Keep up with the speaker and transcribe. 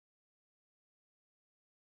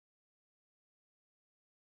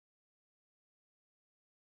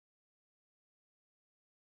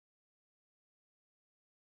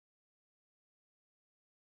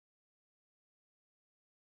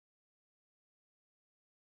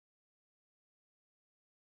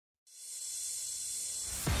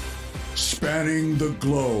Spanning the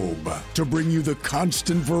globe to bring you the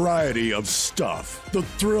constant variety of stuff, the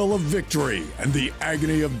thrill of victory, and the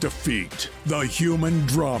agony of defeat. The human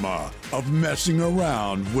drama of messing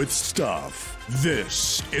around with stuff.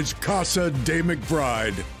 This is Casa de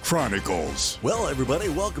McBride Chronicles. Well, everybody,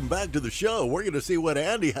 welcome back to the show. We're going to see what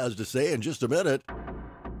Andy has to say in just a minute.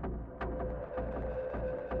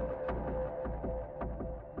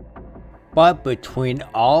 But between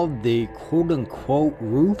all the quote-unquote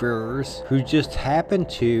roofers who just happen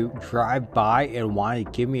to drive by and want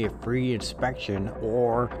to give me a free inspection,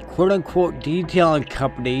 or quote-unquote detailing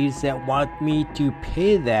companies that want me to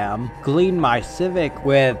pay them clean my Civic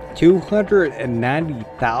with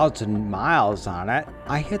 290,000 miles on it,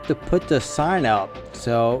 I had to put the sign up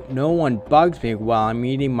so no one bugs me while I'm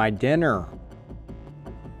eating my dinner.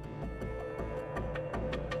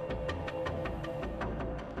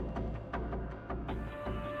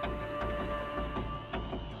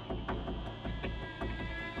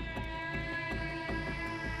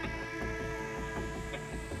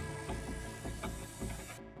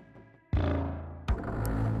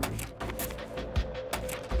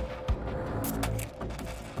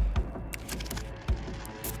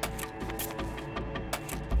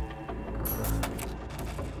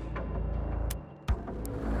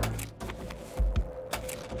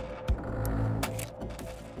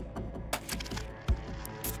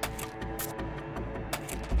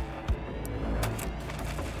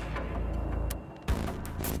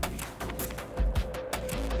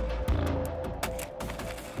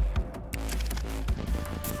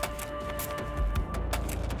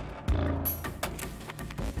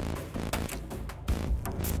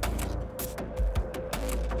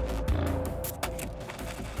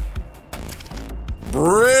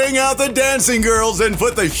 Bring out the dancing girls and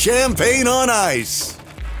put the champagne on ice.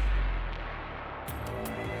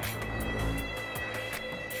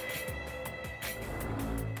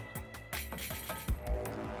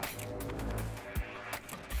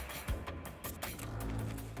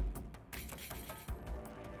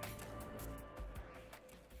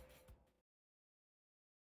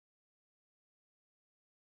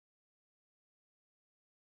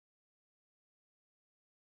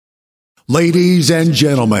 Ladies and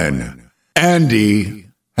gentlemen, Andy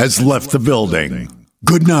has left the building.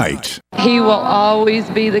 Good night. He will always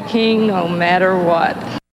be the king no matter what.